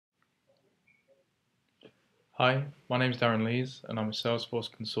Hi, my name is Darren Lees and I'm a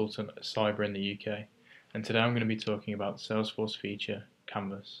Salesforce consultant at Cyber in the UK, and today I'm going to be talking about the Salesforce feature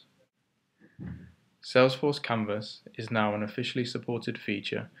Canvas. Salesforce Canvas is now an officially supported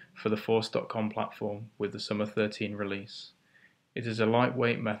feature for the Force.com platform with the Summer 13 release. It is a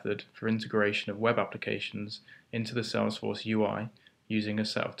lightweight method for integration of web applications into the Salesforce UI using a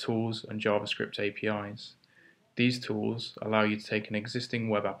set of tools and JavaScript APIs. These tools allow you to take an existing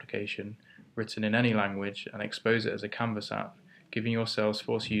web application written in any language and expose it as a Canvas app, giving your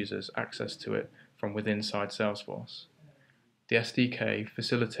Salesforce users access to it from within Salesforce. The SDK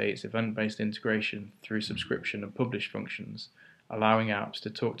facilitates event-based integration through subscription and publish functions, allowing apps to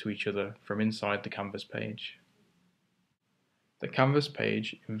talk to each other from inside the Canvas page. The Canvas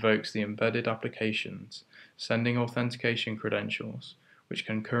page invokes the embedded applications, sending authentication credentials, which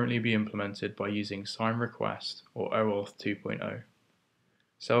can currently be implemented by using Sign Request or OAuth 2.0.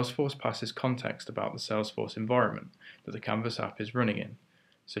 Salesforce passes context about the Salesforce environment that the Canvas app is running in,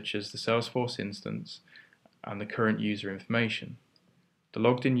 such as the Salesforce instance and the current user information. The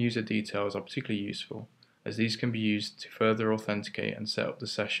logged-in user details are particularly useful, as these can be used to further authenticate and set up the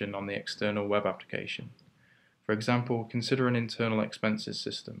session on the external web application. For example, consider an internal expenses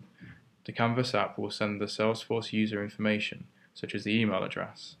system. The Canvas app will send the Salesforce user information, such as the email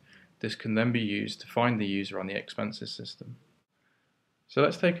address. This can then be used to find the user on the expenses system. So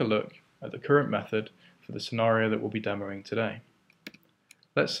let's take a look at the current method for the scenario that we'll be demoing today.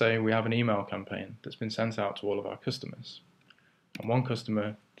 Let's say we have an email campaign that's been sent out to all of our customers, and one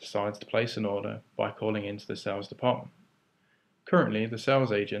customer decides to place an order by calling into the sales department. Currently, the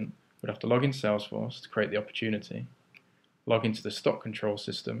sales agent would have to log into Salesforce to create the opportunity, log into the stock control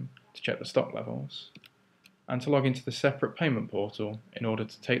system to check the stock levels, and to log into the separate payment portal in order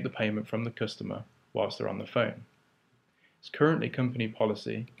to take the payment from the customer whilst they're on the phone. It's currently company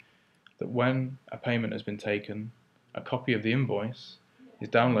policy that when a payment has been taken, a copy of the invoice is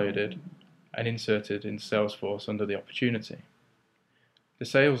downloaded and inserted into Salesforce under the opportunity. The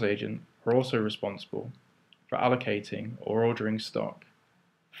sales agent are also responsible for allocating or ordering stock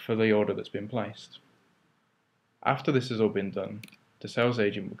for the order that's been placed. After this has all been done, the sales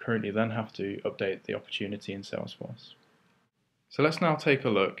agent will currently then have to update the opportunity in Salesforce. So let's now take a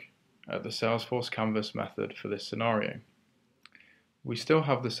look at the Salesforce Canvas method for this scenario. We still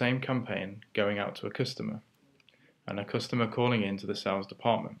have the same campaign going out to a customer, and a customer calling into the sales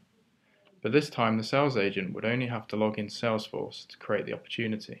department. But this time the sales agent would only have to log into Salesforce to create the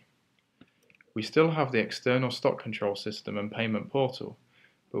opportunity. We still have the external stock control system and payment portal,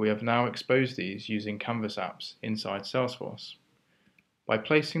 but we have now exposed these using Canvas apps inside Salesforce. By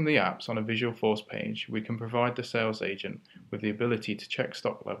placing the apps on a Visualforce page, we can provide the sales agent with the ability to check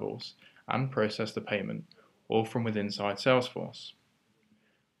stock levels and process the payment, all from within Salesforce.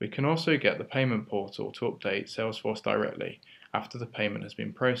 We can also get the payment portal to update Salesforce directly after the payment has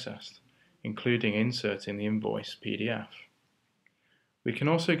been processed, including inserting the invoice PDF. We can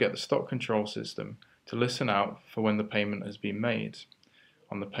also get the stock control system to listen out for when the payment has been made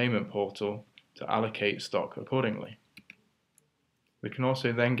on the payment portal to allocate stock accordingly. We can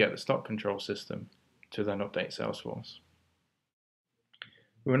also then get the stock control system to then update Salesforce.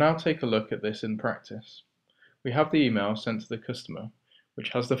 We will now take a look at this in practice. We have the email sent to the customer, which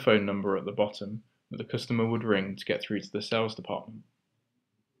has the phone number at the bottom that the customer would ring to get through to the sales department.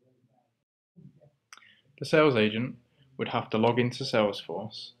 The sales agent would have to log into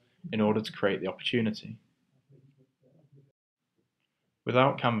Salesforce in order to create the opportunity.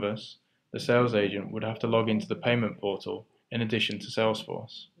 Without Canvas, the sales agent would have to log into the payment portal in addition to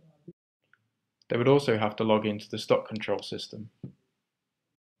Salesforce. They would also have to log into the stock control system.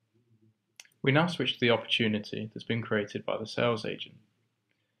 We now switch to the opportunity that's been created by the sales agent.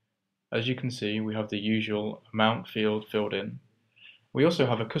 As you can see, we have the usual amount field filled in. We also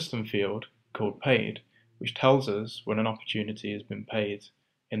have a custom field called paid, which tells us when an opportunity has been paid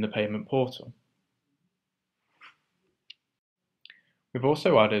in the payment portal. We've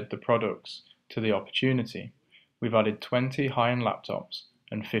also added the products to the opportunity. We've added 20 high-end laptops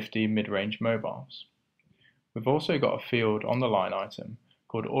and 50 mid-range mobiles. We've also got a field on the line item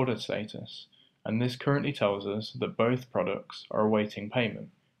called order status, and this currently tells us that both products are awaiting payment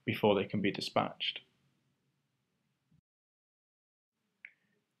before they can be dispatched.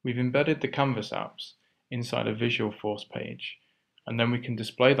 We've embedded the Canvas apps inside a Visualforce page, and then we can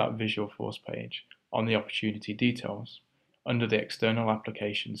display that Visualforce page on the opportunity details under the external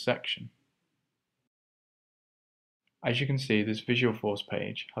applications section. As you can see, this Visualforce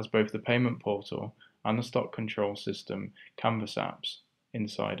page has both the payment portal and the stock control system Canvas apps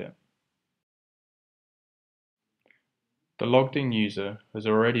inside it. The logged in user has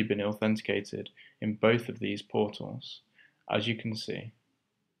already been authenticated in both of these portals, as you can see.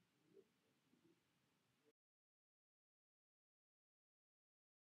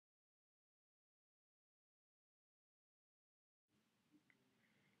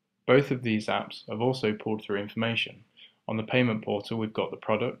 Both of these apps have also pulled through information. On the payment portal, we've got the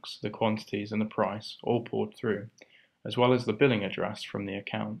products, the quantities, and the price all pulled through, as well as the billing address from the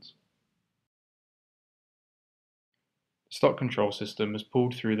account. The stock control system has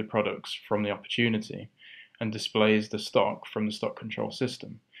pulled through the products from the opportunity and displays the stock from the stock control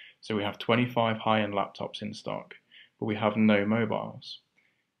system. So we have 25 high-end laptops in stock, but we have no mobiles.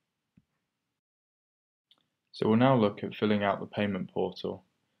 So we'll now look at filling out the payment portal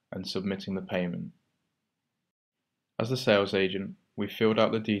and submitting the payment. As the sales agent, we've filled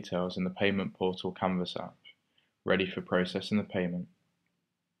out the details in the payment portal Canvas app, ready for processing the payment.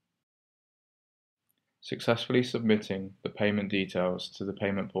 Successfully submitting the payment details to the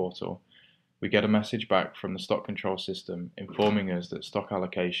payment portal, we get a message back from the stock control system informing us that stock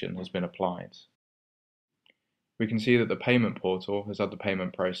allocation has been applied. We can see that the payment portal has had the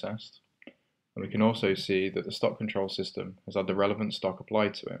payment processed, and we can also see that the stock control system has had the relevant stock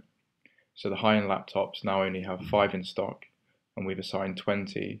applied to it. So the high-end laptops now only have 5 in stock, and we've assigned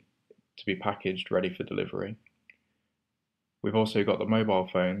 20 to be packaged ready for delivery. We've also got the mobile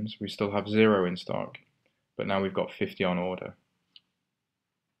phones. We still have 0 in stock, but now we've got 50 on order.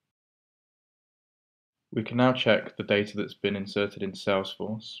 We can now check the data that's been inserted into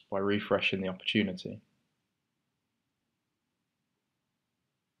Salesforce by refreshing the opportunity.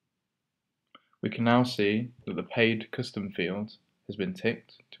 We can now see that the paid custom field has been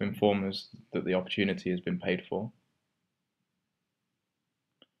ticked to inform us that the opportunity has been paid for.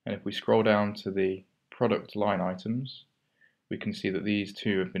 And if we scroll down to the product line items, we can see that these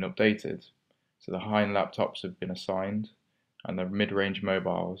two have been updated. So the high-end laptops have been assigned and the mid-range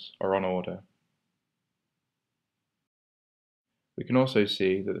mobiles are on order. We can also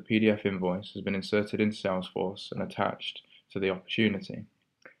see that the PDF invoice has been inserted into Salesforce and attached to the opportunity.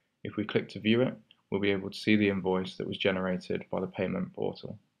 If we click to view it, we'll be able to see the invoice that was generated by the payment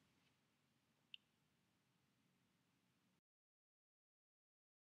portal.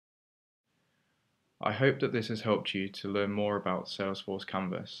 I hope that this has helped you to learn more about Salesforce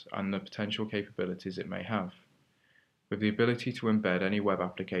Canvas and the potential capabilities it may have. With the ability to embed any web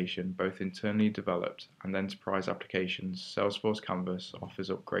application, both internally developed and enterprise applications, Salesforce Canvas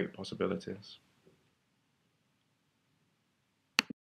offers up great possibilities.